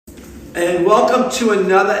And welcome to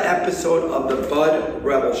another episode of the Bud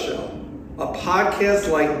Rebel Show, a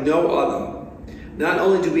podcast like no other. Not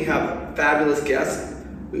only do we have fabulous guests,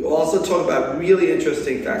 we also talk about really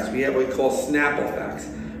interesting facts. We have what we call Snapple facts.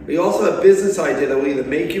 We also have a business idea that will either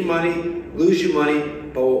make you money, lose you money,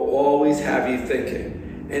 but will always have you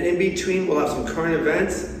thinking. And in between, we'll have some current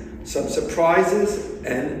events, some surprises,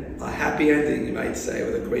 and a happy ending, you might say,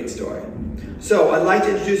 with a great story. So I'd like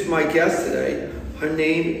to introduce my guest today. Her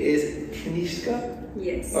name is Kanishka?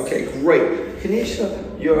 Yes. Okay, great.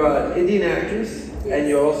 Kanishka, you're an Indian actress, yes, and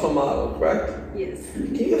you're also a model, correct? Yes.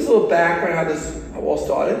 Can you give us a little background how this all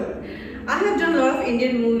started? I have done a lot of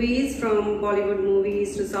Indian movies, from Bollywood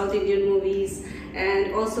movies to South Indian movies,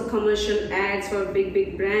 and also commercial ads for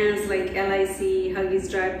big brands like LIC,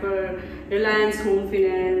 Huggies Diaper, Reliance Home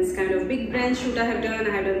Finance, kind of big brand shoot I have done. I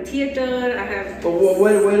have done theater, I have... But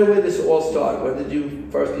when did this all start? When did you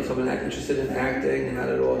first become interested in acting, and how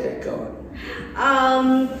did it all get going?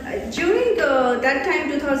 During that time,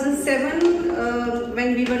 2007,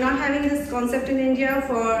 when we were not having this concept in India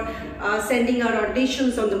for sending our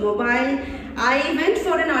auditions on the mobile, I went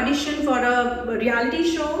for an audition for a reality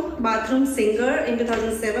show, Bathroom Singer, in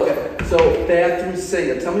 2007. Okay, so Bathroom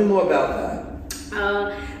Singer, tell me more about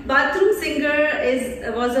that. Bathroom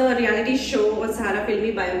Singer was a reality show on Sahara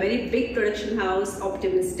Filmi by a very big production house,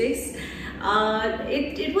 Optimistics.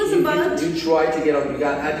 It was about... You tried to get on,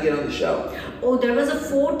 had to get on the show. Oh, there was a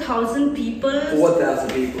 4,000 people.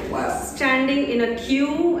 4,000 people, wow. Standing in a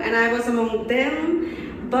queue, and I was among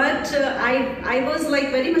them. But I was like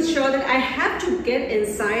very much sure that I have to get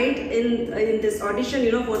inside in this audition,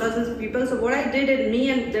 4,000 people. So what I did is, me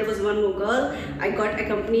and there was one more girl, I got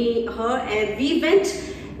accompany her, and we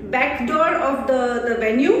went back door of the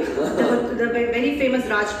venue, the very famous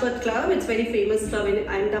Rajpath Club. It's a very famous club in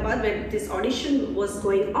Ahmedabad where this audition was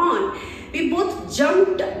going on. We both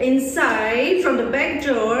jumped inside from the back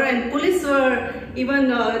door, and police were even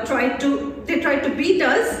tried to beat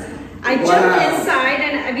us. I jumped inside,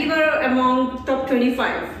 and we were among top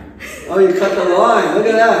 25. Oh, you cut the line. Look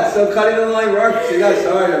at that. So cutting the line works. You got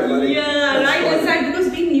started, everybody. Yeah, right inside,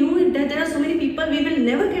 because we knew that there are so many people, we will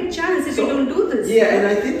never get a chance if we don't do this. Yeah, and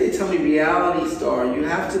I think they tell me reality star, you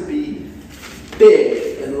have to be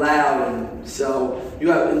big and loud, and so you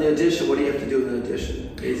have in the audition. What do you have to do in the audition?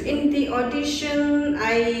 Basically? In the audition,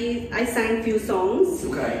 I sang few songs.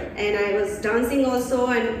 Okay. And I was dancing also.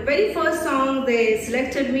 And very first song, they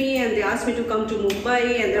selected me and they asked me to come to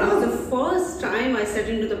Mumbai. And that was the first time I sat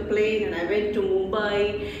into the plane and I went to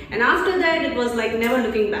Mumbai. And after that, it was like never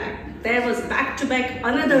looking back. There was back to back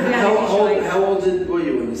another reality show. How old were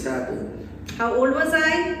you when this happened? How old was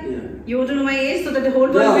I? Yeah. You want to know my age so that the whole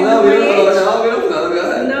world will know my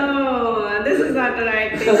age? No, this is not the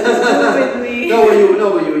right thing. With me. No,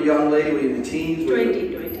 were you a young lady? Were you in the teens?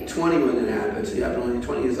 20. 20 when it happened. So you happened only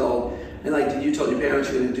 20 years old. And did you told your parents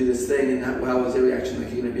you're going to do this thing, and how was their reaction?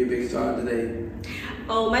 Like, you're going to be a big star? Did they?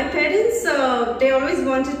 Oh, my parents, they always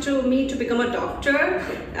wanted me to become a doctor.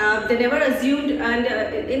 They never assumed, and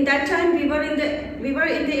in that time we were in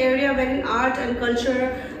the area where in art and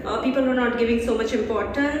culture people were not giving so much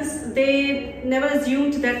importance. They never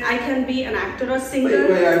assumed that I can be an actor or singer.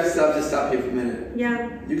 Wait, I have to stop here for a minute. Yeah.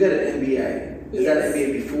 You got an MBA. Is that an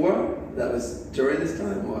MBA before? That was during this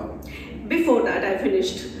time, or? Before that, I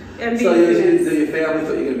finished. MBA. So your family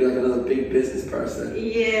thought you were going to be like another big business person.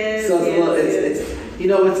 Yes. So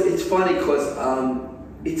it's funny because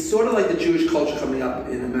it's sort of like the Jewish culture coming up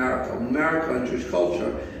in America. In America and Jewish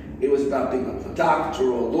culture, it was about being a doctor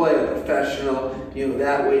or a lawyer, a professional.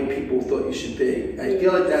 That way people thought you should be. I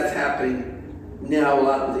feel like that's happening now a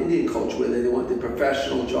lot with Indian culture, where they want the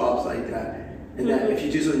professional jobs like that. And that if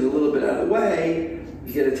you do something a little bit out of the way,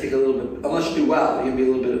 you got to take a little bit, unless you do well, you're going to be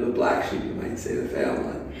a little bit of a black sheep, you might say, the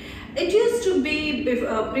family. It used to be,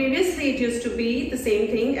 previously it used to be the same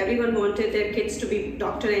thing. Everyone wanted their kids to be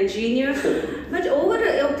doctor, engineer. But over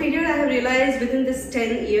a period, I have realized within this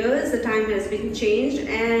 10 years, the time has been changed.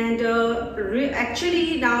 And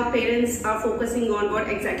actually now parents are focusing on what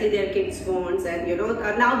exactly their kids want. And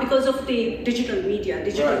now because of the digital media,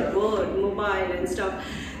 digital world, mobile and stuff,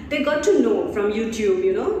 they got to know from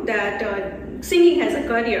YouTube, that singing has a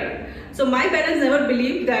career. So my parents never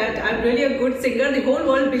believed that I'm really a good singer. The whole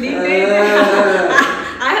world believed it.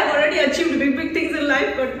 I have already achieved big things in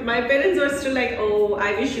life, but my parents were still like, oh,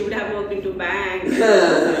 I wish you would have worked into bank.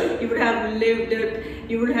 You would have lived it.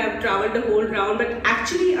 You would have traveled the whole round. But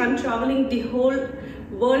actually, I'm traveling the whole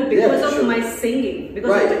world because of my singing,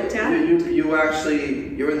 because of the talent.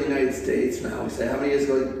 You're in the United States now. So how many years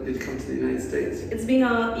ago did you come to the United States? It's been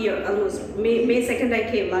a year almost. May 2nd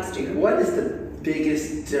I came last year. What is the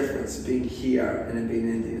biggest difference being here and being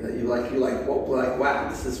in India that you wow,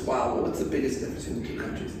 this is wild. What's the biggest difference between the two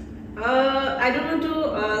countries? I don't want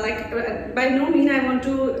to by no means I want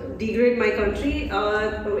to degrade my country.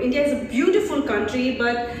 India is a beautiful country,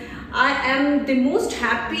 but I am the most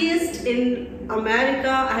happiest in America.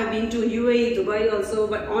 I have been to UAE, Dubai also,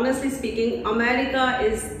 but honestly speaking, America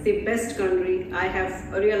is the best country, I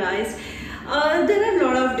have realized. There are a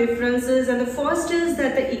lot of differences, and the first is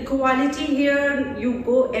that the equality here, you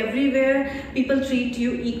go everywhere, people treat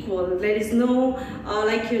you equal. There is no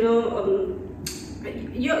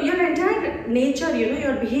your entire nature,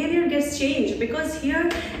 your behavior gets changed, because here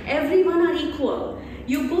everyone are equal.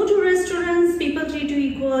 You go to restaurants, people treat you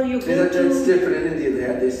equal. You go to... That's different in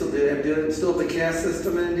India. They still have the caste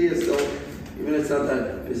system in India. Still, even it's not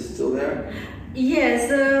that, is it still there? Yes,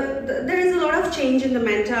 there is a lot of change in the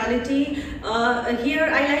mentality. Here,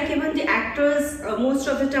 I like even the actors. Most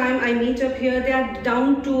of the time I meet up here, they are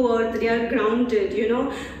down to earth, they are grounded,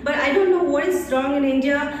 But I don't know what is wrong in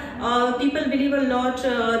India. People believe a lot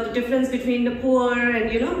the difference between the poor and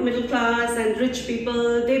middle class and rich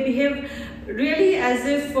people. They behave really as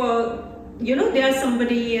if they are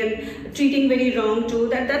somebody and treating very wrong too.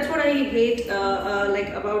 That's what I hate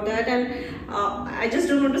about that. And I just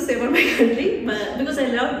don't want to say about my country, but because I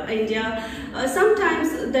love India.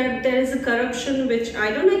 Sometimes there is a corruption which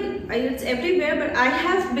I don't like. It's everywhere, but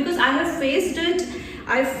because I have faced it.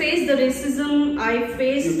 I faced the racism. You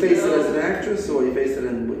faced it as an actress, or you faced it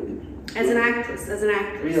as an actress?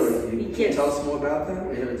 Really? Can Yes. you tell us more about that?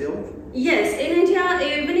 What you had to deal with? Yes, in India,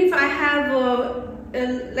 even if I have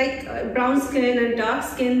brown skin and dark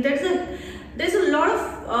skin, there's a lot of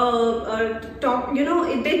talk.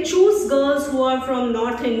 They choose girls who are from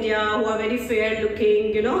North India, who are very fair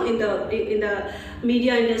looking. In the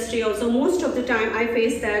media industry also, most of the time I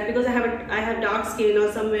face that because I have dark skin,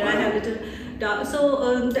 or somewhere I have little dark. So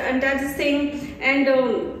and that's the thing. And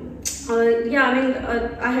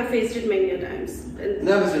I have faced it many times. And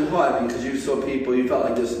that must have been hard because you saw people, you felt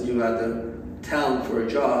like you had the talent for a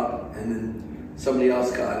job, and then somebody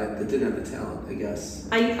else got it that didn't have the talent, I guess.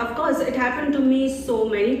 Of course, it happened to me so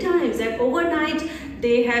many times that overnight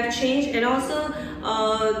they have changed, and also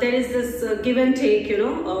there is this give and take,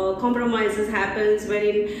 compromises happens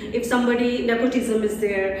wherein if nepotism is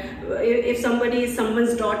there, if somebody is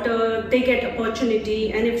someone's daughter, they get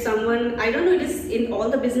opportunity, and if someone, I don't know, it is in all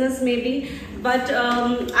the business maybe, but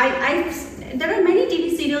there are many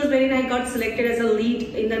TV serials wherein I got selected as a lead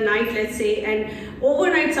in the night, let's say, and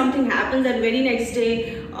overnight something happens, and very next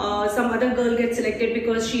day some other girl gets selected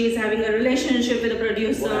because she is having a relationship with a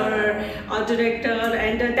producer or director,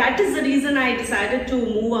 and that is the reason I decided to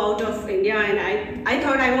move out of India. And I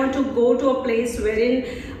thought I want to go to a place wherein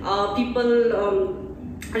people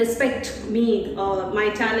respect me, my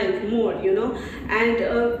talent more, and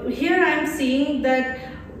here I am seeing that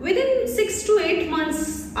within 6 to 8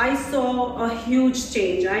 months, I saw a huge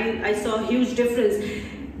change. I saw a huge difference.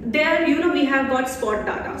 There, we have got Spot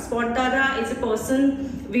Dada. Spot Dada is a person,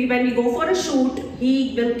 when we go for a shoot,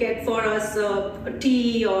 he will get for us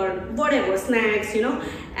tea or whatever, snacks,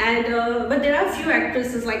 And but there are few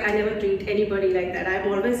actresses, like I never treat anybody like that. I'm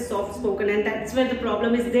always soft-spoken, and that's where the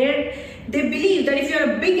problem is there. They believe that if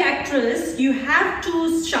you're a big actress, you have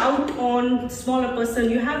to shout on smaller person.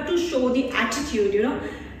 You have to show the attitude,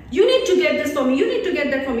 You need to get this for me, you need to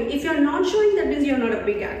get that for me. If you're not showing, that means you're not a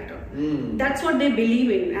big actor. That's what they believe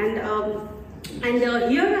in. And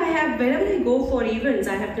here I have, wherever I go for events,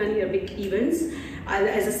 I have done here big events.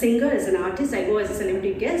 As a singer, as an artist, I go as a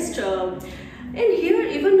celebrity guest. And here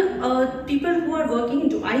even people who are working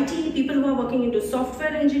into IT, people who are working into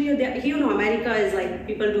software engineer, America is like,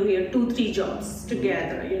 people do here 2-3 jobs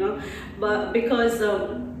together, But because,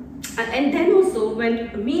 and then also when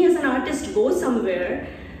me as an artist go somewhere,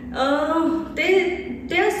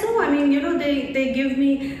 they are so, they give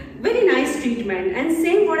me very nice treatment, and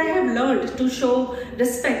same what I have learned to show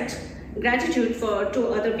respect, gratitude to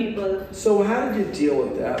other people. So how did you deal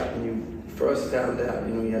with that when you first found out,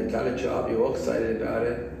 you got a job, you were all excited about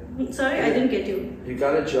it? Sorry, I didn't get you. You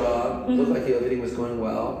got a job, looked like everything was going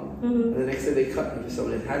well, and the next day they cut you for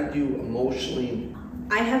something. How did you emotionally?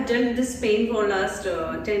 I have dealt with this pain for last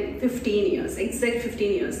 15 years, exact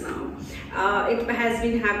 15 years now. It has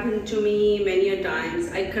been happening to me many a times.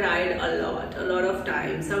 I cried a lot of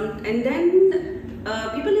times. And then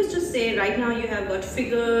people used to say, right now you have got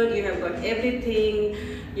figured, you have got everything,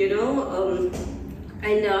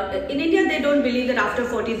 and in India they don't believe that after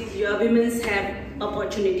 40 women have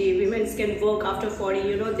opportunity, women can work after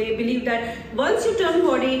 40, they believe that once you turn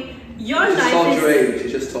 40, your life is... You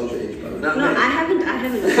just told your age, brother. No, me. I haven't.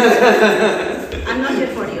 I'm not yet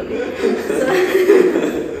 40, okay?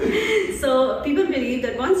 So people believe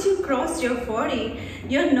that once you cross your 40,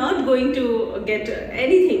 you're not going to get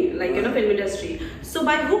anything like film industry. So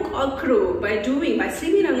by hook or crook, by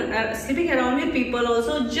sleeping around with people,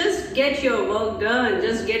 also just get your work done,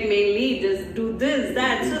 just get main lead, just do this,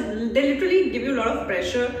 that. So they literally give you a lot of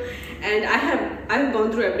pressure, and I've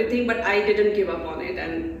gone through everything, but I didn't give up on it.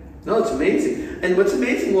 And no, it's amazing. And what's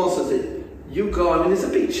amazing also is that you go. I mean, it's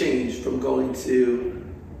a big change from going to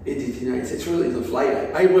India to the United States. Really, the flight.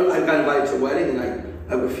 I got invited to a wedding, and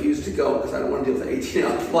I refused to go because I don't want to deal with an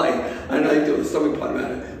 18-hour flight. I know you do the stomach part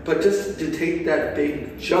about it, but just to take that big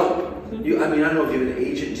jump. I mean, I don't know if you have an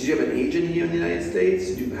agent. Did you have an agent here in the United States?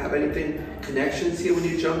 Did you have anything, connections here when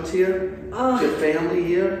you jumped here? Your family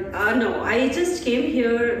here? No, I just came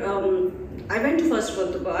here. I went to first of all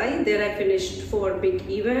Dubai. There I finished 4 big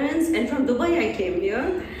events, and from Dubai I came here.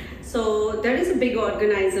 So there is a big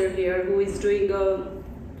organizer here who is doing a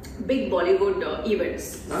big Bollywood events.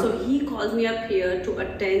 So he called me up here to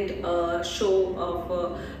attend a show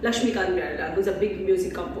of Lakshmikant Behrala, who's a big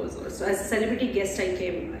music composer. So as a celebrity guest, I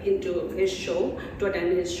came into his show to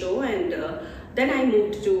attend his show, and then I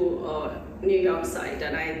moved to New York side,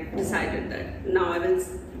 and I decided that now I will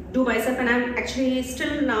do myself, and I'm actually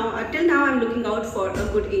till now I'm looking out for a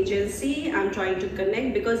good agency. I'm trying to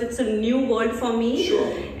connect because it's a new world for me.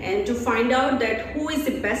 Sure. And to find out that who is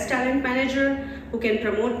the best talent manager who can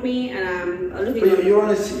promote me, and I'm looking. But you're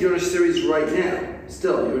in a series right now.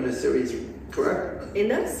 Still, you're in a series, correct? In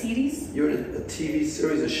the series? You're in a TV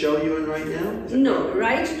series, a show you're in right now? No,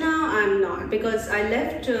 correct? Right now I'm not, because I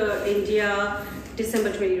left India December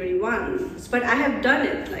 2021. But I have done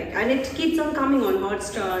it, and it keeps on coming on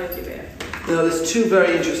Hotstar everywhere. Now, there's 2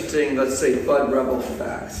 very interesting, let's say, Bud Rebel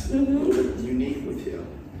facts, a little bit unique with you.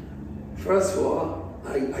 First of all,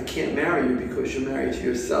 I can't marry you because you're married to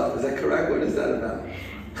yourself. Is that correct? What is that about?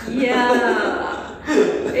 Yeah,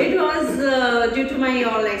 it was due to my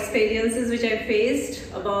all experiences which I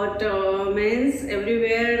faced about men's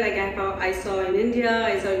everywhere. Like I saw in India,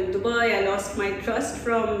 I saw in Dubai. I lost my trust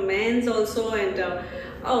from men's also, and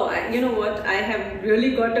you know what? I have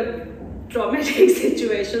really got a traumatic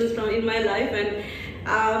situations in my life,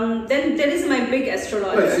 and then there is my big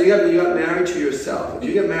astrologer. Right, so you got married to yourself. If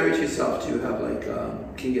you get married to yourself, do you have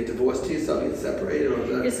can you get divorced to yourself, get separated, or is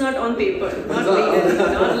that? It's not on paper, not legally,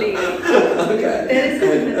 not legally. Okay.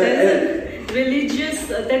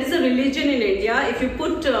 There is a religion in India. If you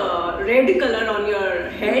put red color on your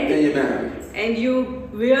head, then you're married. And you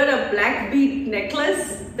wear a black bead necklace,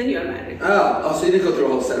 then you're married. Oh, so you didn't go through a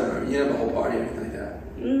whole ceremony. You didn't have a whole party or anything like that.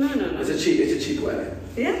 No. It's a cheap wedding.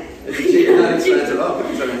 Yeah. It's a cheap, not expensive.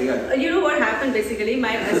 Oh, you know what happened basically?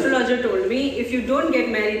 My astrologer told me if you don't get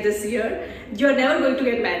married this year, you're never going to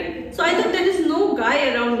get married. So I thought there is no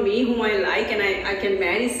guy around me whom I like and I can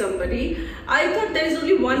marry somebody. I thought there is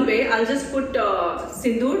only one way. I'll just put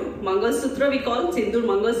Sindoor, Mangal Sutra, we call Sindoor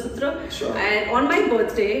Mangal Sutra. Sure. And on my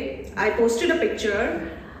birthday, I posted a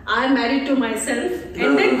picture. I'm married to myself,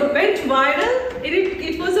 and then went viral.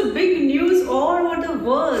 It was a big news all over the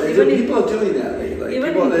world. People are doing that lately.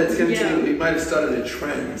 We might have started a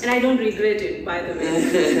trend. And I don't regret it, by the way.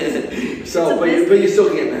 But you still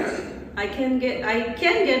can get married. I can get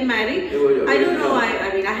married. I don't know.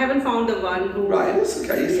 I mean, I haven't found the one who. Right, it's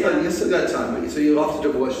okay. You still got time. So you'll have to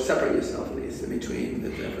divorce, separate yourself at least in between the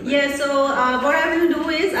different. Yeah. So what I will do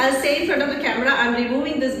is I'll say in front of the camera, I'm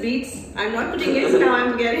removing these beads. I'm not putting it. Now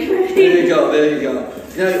I'm getting married. There you go.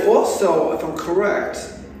 Now, also, if I'm correct,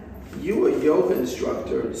 you were a yoga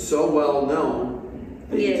instructor, so well known.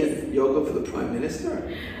 That You did yoga for the Prime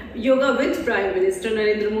Minister. Yoga with Prime Minister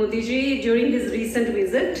Narendra Modi ji during his recent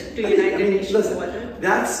visit to United Nations. Listen,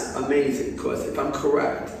 that's amazing because if I'm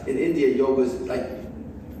correct, in India yoga is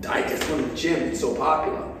I guess from the gym, it's so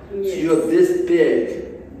popular. Yes. So you're this big,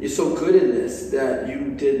 you're so good in this that you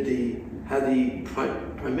had the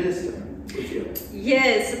Prime Minister with you.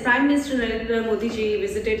 Yes, Prime Minister Narendra Modi ji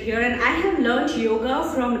visited here, and I have learned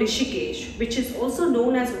yoga from Rishikesh, which is also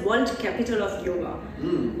known as World Capital of Yoga.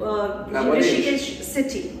 Rishikesh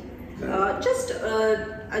city. Just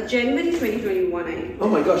January 2021. Oh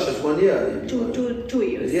my gosh, that's 1 year. 2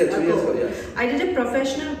 years. Yeah, 2 years ago, yes. I did a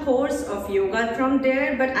professional course of yoga from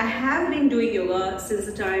there, but I have been doing yoga since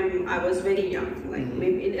the time I was very young,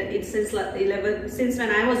 maybe since when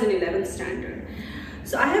I was in 11th standard.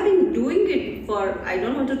 So I have been doing it for, I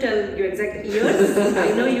don't want to tell you exact years. I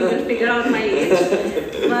know you will figure out my age,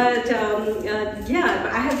 but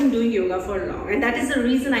I have been doing yoga for long, and that is the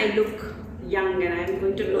reason I look young, and I'm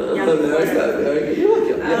going to look young. You look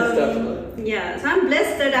young. Yes, definitely. Yeah, so I'm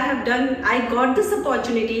blessed that I got this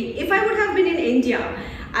opportunity. If I would have been in India,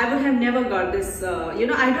 I would have never got this.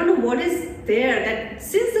 I don't know what is there that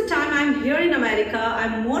since the time I'm here in America,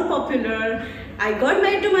 I'm more popular. I got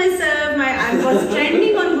married to myself. I was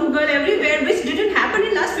trending on Google everywhere, which didn't happen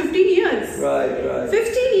in last 15 years. Right.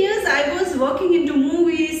 15 years I was working into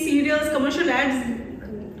movies, serials, commercial ads.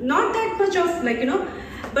 Not that much of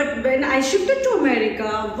but when I shifted to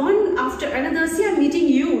America, one after another, see, I'm meeting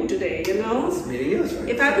you today, It's meeting us, right?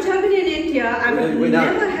 If I would have been in India, I would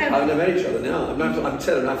never have. I've never met each other now. I'm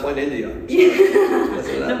not flying to India.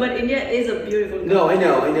 No, but India is a beautiful country. No, I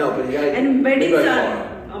know, but and weddings are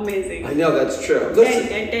amazing. I know, that's true. Listen,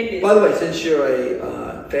 and by the way, since you're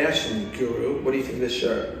a fashion guru, what do you think of this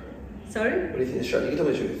shirt? Sorry? What do you think of this shirt? You can tell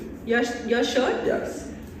me the truth. Your shirt? Yes.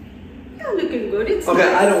 Yeah, looking good. It's okay,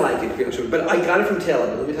 nice. I don't like it, to be honest with you, but I got it from Taylor.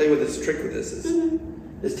 But let me tell you what this trick with this is.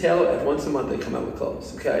 This Taylor, once a month they come out with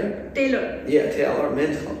clothes, okay? Taylor? Yeah, Taylor,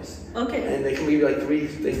 men's clothes. Okay. And they can give you like 3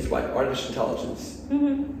 things by artificial intelligence.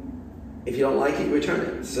 If you don't like it, you return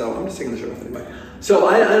it. So I'm just taking the shirt off anyway. So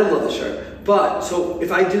I don't love the shirt. But, so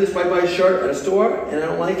if I do this, if I buy a shirt at a store and I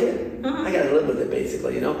don't like it, I gotta live with it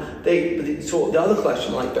basically, So the other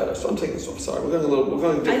collection I like better. So I'm taking this off. Sorry, we're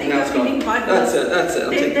going I think you're feeling hot. That's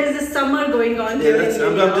it. There's a summer going on. Yeah, that's it.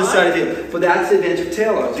 I'm deciding to. But that's the advantage of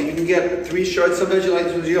Taylor. So you can get 3 shirts. Sometimes you like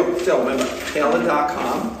this, you don't. So remember,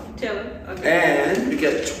 Taylor.com. Taylor. Okay. And you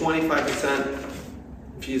get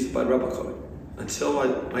 25% if you use the Bud Rebel code. Until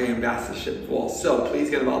my ambassadorship falls. So please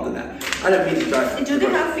get involved in that. I don't mean to drive. Do they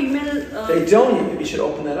have female? They don't even. You should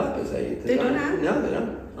open that up as a. They don't have? No, they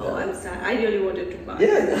don't. Oh, I'm sorry. I really wanted to buy.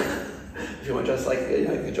 Yeah. If you want to dress like, you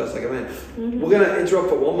can dress like a man. We're going to interrupt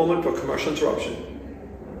for one moment for commercial interruption.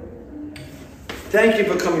 Thank you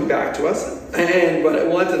for coming back to us. And what I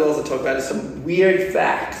wanted to also talk about is some weird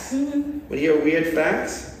facts. When you hear weird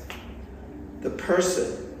facts, the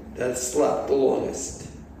person that slept the longest.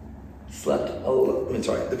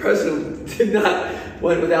 The person who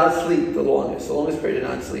went without sleep the longest period of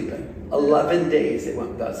not sleeping. 11 days they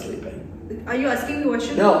went without sleeping. Are you asking me a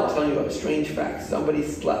question? No, I'm telling you about a strange fact. Somebody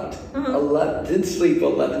slept, didn't sleep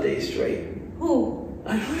for 11 days straight. Who?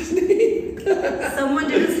 I don't know his name. Someone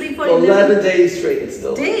didn't sleep for 11 days straight and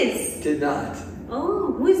still days? Did not.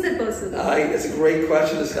 Oh, who is that person? That's a great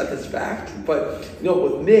question. It's got this fact. But,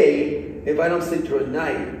 with me, if I don't sleep through a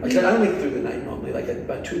night, I don't make it through the night normally, like at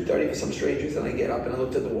about 2:30 for some strange reason, I get up and I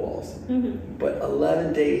looked at the walls. But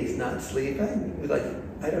 11 days not sleeping,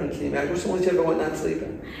 I don't know, can you imagine someone's ever went not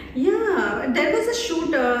sleeping? Yeah, there was a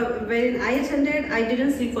shoot when I attended, I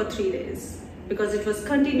didn't sleep for 3 days. Because it was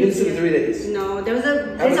continuous. You didn't sleep for 3 days? No, there's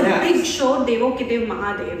a big show, Devo Kitev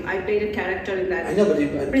Mahadev. I played a character in that. I know,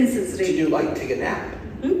 but Princess Ray. Did you take a nap?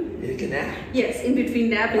 You take a nap? Yes, in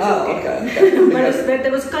between nap is okay. But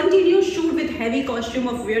there was continuous shoot with heavy costume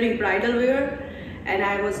of wearing bridal wear. And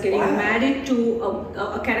I was getting married to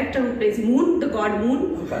a character who plays Moon, the god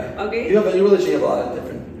Moon. Okay. You have a religion, you have a lot of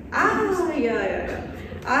different. Yeah.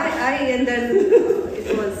 And then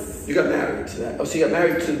it was. You got married to that. Oh, so you got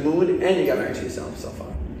married to the Moon and you got married to yourself so far.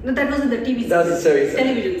 No, that wasn't the TV series. That was a series.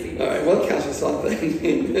 Television series. All right, well, it counts for something.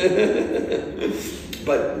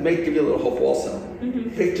 But give you a little hope also.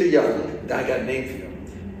 Victor Young, I got a name for you,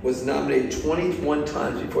 was nominated 21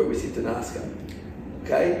 times before he received an Oscar.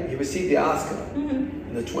 Okay? He received the Oscar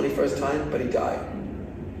in the 21st time, but he died.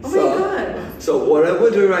 Oh my God. So whatever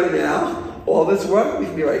we're doing right now, all this work, we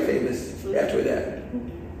can be very famous after we're dead.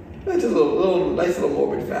 That's a nice little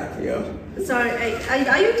morbid fact for you. Sorry,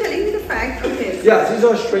 are you telling me the fact? Okay. Yes, these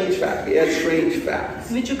are strange facts. We had strange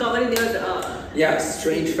facts. Which you cover in your... Yes,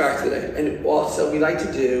 strange facts today. And also, we like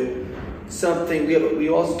to do something, we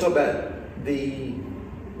also talk about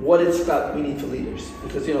what it's about we need for leaders.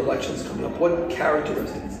 Because, elections coming up. What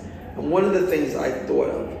characteristics? And one of the things I thought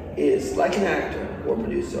of is, like an actor or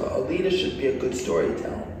producer, a leader should be a good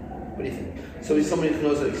storyteller. What do you think? So he's somebody who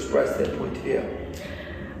knows how to express their point of view.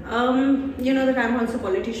 You know that I'm also a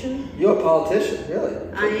politician. You're a politician, really?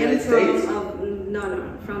 I am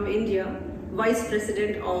from India, vice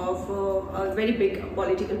president of a very big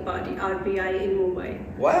political party, RPI in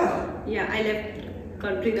Mumbai. Wow. Yeah, I left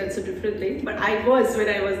country, that's a different thing, but I was when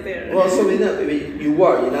I was there. Well, so you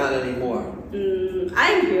were, you're not anymore.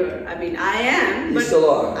 I'm here. I am. You still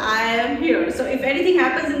are. I am here. So if anything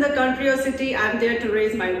happens in the country or city, I'm there to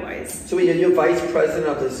raise my voice. So you're vice president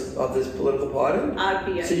of this political party?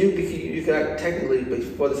 RPI. So you could technically,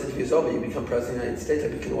 before this interview is over, you become president of the United States, I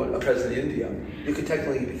become a president of India. You could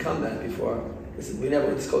technically become that before We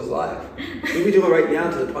never disclose live. Maybe we do it right now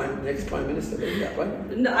to the next prime minister. Maybe that,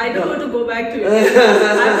 right? No, I don't want to go back to it.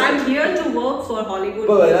 I'm here to work for Hollywood.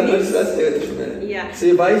 But let's stay with this for a minute. Yeah. So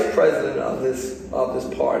you're vice president of this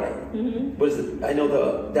party. Mm-hmm. What is it? I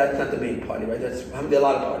know that's not the main party, right? There are a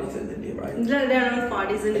lot of parties in India, right? There are a lot of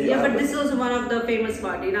parties in India, but this is also one of the famous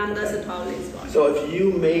parties, Ramdas Athawale's party. So if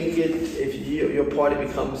you make it, your party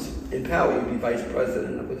becomes in power, you'd be vice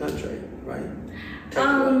president of the country, right?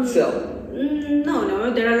 Still.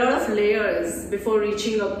 No, there are a lot of layers before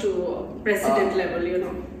reaching up to president level,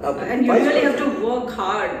 and you really have to work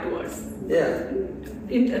hard towards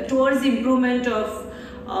towards the improvement of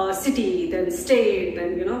city, then state,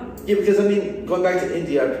 then Yeah, because going back to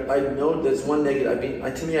India, I know there's one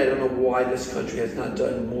negative. To me, I don't know why this country has not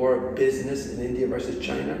done more business in India versus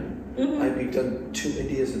China. Mm-hmm. We've done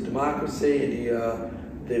India as a democracy,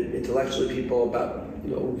 the intellectual people about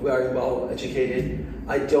very well educated.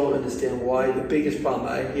 I don't understand why. The biggest problem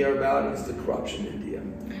I hear about is the corruption in India.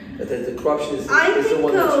 That the corruption is the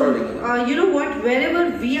one that's hurting it. You know what?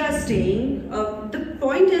 Wherever we are staying, the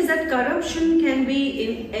point is that corruption can be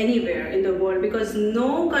in anywhere in the world because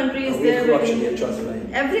no country is there. Corruption here, trust me.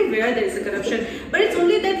 Everywhere there is a corruption, but it's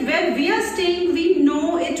only that where we are staying, we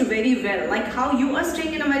know it very well. Like how you are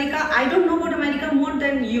staying in America, I don't know about America more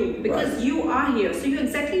than you because you are here, so you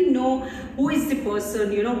exactly know who is the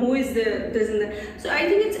person, who is the this and that. So I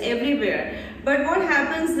think it's everywhere. But what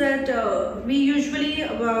happens that we usually,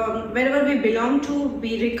 wherever we belong to,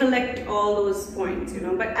 we recollect all those points,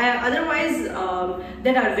 But otherwise,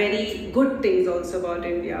 there are very good things also about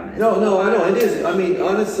India. No, I know it is.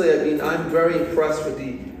 Honestly, I'm very impressed with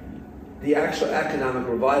the actual economic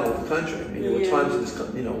revival of the country. There were times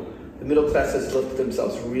the middle class has looked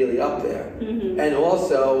themselves really up there, and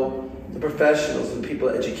also the professionals and people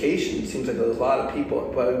education. It seems like there's a lot of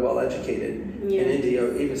people very well educated in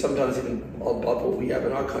India, sometimes even above what we have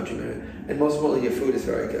in our country, and most importantly, your food is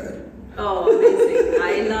very good. Oh, amazing!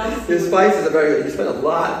 I love food. The spices are very good. You spend a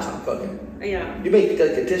lot of time cooking. Yeah. You make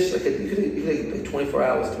like a dish, you take 24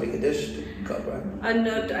 hours to make a dish to cook, right? And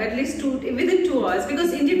at least within 2 hours,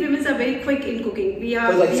 because Indian women are very quick in cooking.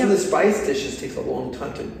 But some of the spice dishes takes a long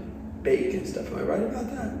time to bake and stuff. Am I right about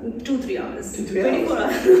that? 2-3 hours. 2-3 hours. 24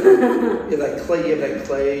 hours. You have that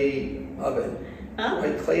clay oven. Huh?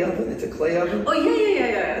 Right, clay oven? It's a clay oven? Oh,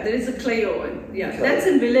 yeah. There is a clay oven. Yeah, okay. That's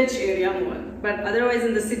in village area more. But otherwise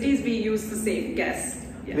in the cities we use the same gas.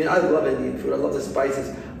 Yeah. I love Indian food. I love the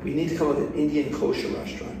spices. We need to come up with an Indian kosher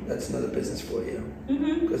restaurant. That's another business for you.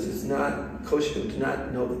 Because it's not, kosher people do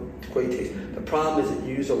not know the great taste. The problem is that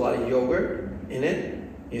you use a lot of yogurt in it.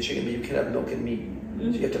 Your chicken, but you can have milk and meat. So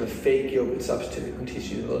you have to have a fake yogurt substitute. I'm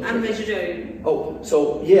teaching you a little. I'm vegetarian. Oh,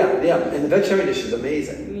 so yeah, and the vegetarian dish is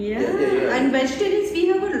amazing. Yeah. And vegetarians, we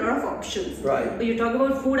have a lot of options. Right. When you talk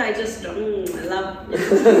about food, I just I love.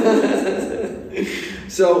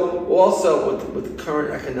 So also with the current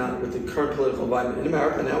political environment in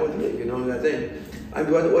America now, with that thing, I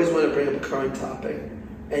always want to bring up a current topic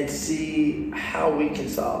and see how we can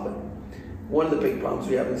solve it. One of the big problems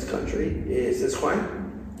we have in this country is this crime.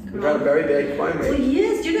 We've got a very bad crime rate. Oh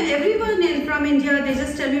yes, everyone from India, they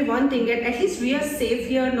just tell me one thing, that at least we are safe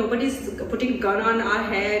here, nobody's putting gun on our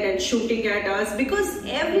head and shooting at us, because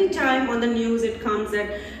every time on the news it comes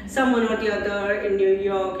that someone or the other in New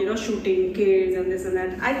York, shooting kids and this and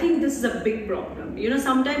that. I think this is a big problem.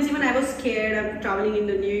 Sometimes even I was scared, I'm traveling in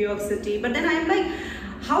the New York City, but then I'm like,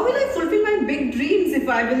 how will I fulfill my big dreams if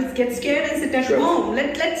I will get scared and sit at home?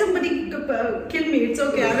 Let somebody kill me. It's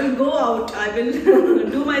okay. I will go out. I will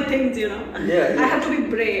do my things. Yeah. I have to be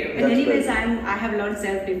brave. And anyways, I have learned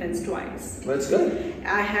self-defense twice. That's good.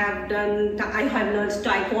 I have learned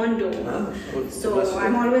taekwondo. So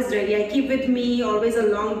I'm I'm always ready. I keep with me always a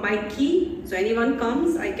long bike key. So anyone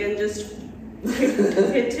comes, I can just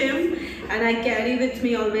hit him. And I carry with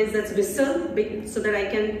me always that whistle, so that I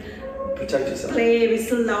can protect yourself. Play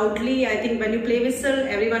whistle loudly. I think when you play whistle,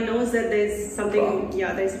 everyone knows that there's something.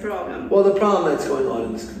 There's a problem. Well, the problem that's going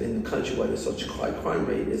on in the country why there's such a high crime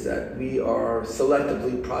rate is that we are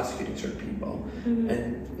selectively prosecuting certain people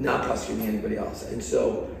and not prosecuting anybody else. And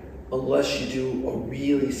so, unless you do a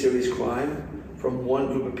really serious crime from one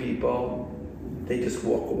group of people, they just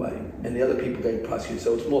walk away, and the other people get prosecuted.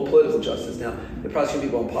 So it's more political justice now. They prosecute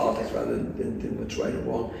people in politics rather than what's right or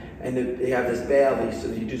wrong. And they have this bail. So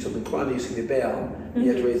if you do something crime, you used to get bail. You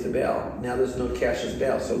have to raise the bail. Now there's no cashless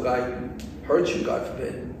bail. So a guy hurts you, God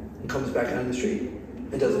forbid, and comes back out on the street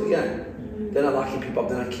and does it again. They're not locking people up.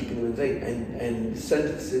 They're not keeping them in thing. And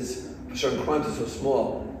sentences for certain crimes are so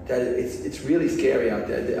small that it's really scary out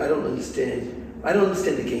there. I don't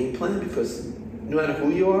understand the game plan, because no matter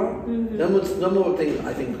who you are. Number one thing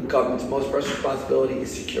I think government's most first responsibility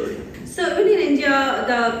is security. So even in India,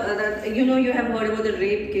 you have heard about the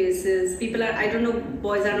rape cases. People are, I don't know,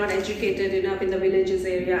 boys are not educated enough in the villages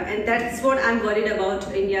area, and that's what I'm worried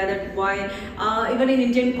about India. That why even in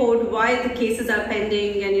Indian court, why the cases are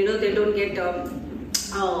pending, and they don't get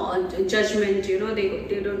judgment.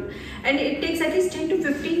 They don't, and it takes at least 10 to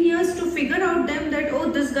 15 years to figure out them that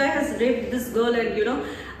this guy has raped this girl, and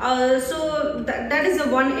so that is the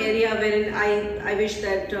one area wherein I wish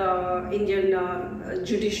that Indian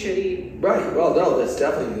judiciary. Right. Well, no, that's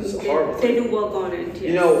definitely a horrible thing. They do work on it.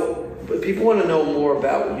 Yes. But people want to know more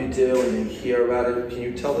about what you do and they hear about it. Can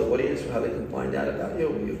you tell the audience how they can find out about you?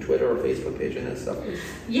 Your Twitter or Facebook page and that stuff?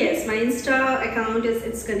 Yes, my Insta account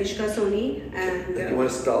it's Kanishka Soni, and you want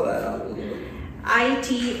to spell that out a little bit?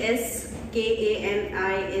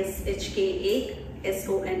 ITSKANISHKA It's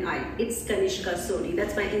Kanishka Soni.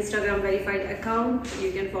 That's my Instagram verified account.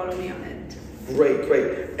 You can follow me on it. Great.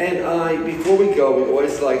 And before we go, we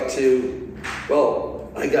always like to,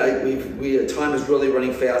 time is really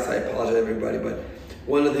running fast. I apologize everybody, but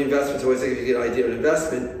one of the investments I always think if you get an idea of an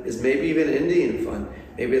investment is maybe even an Indian fund.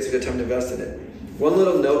 Maybe it's a good time to invest in it. One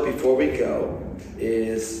little note before we go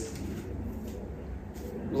is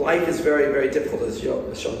life is very, very difficult, as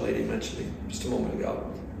this young lady mentioned just a moment ago.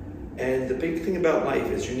 And the big thing about life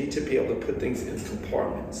is you need to be able to put things in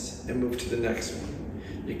compartments and move to the next one.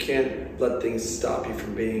 You can't let things stop you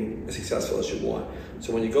from being as successful as you want.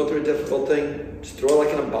 So when you go through a difficult thing, just throw it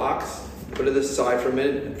like in a box, put it aside for a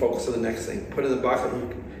minute and focus on the next thing. Put it in the box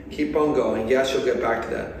and keep on going. Yes, you'll get back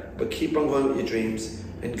to that, but keep on going with your dreams,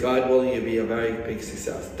 and God willing, you'll be a very big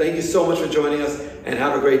success. Thank you so much for joining us, and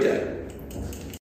have a great day.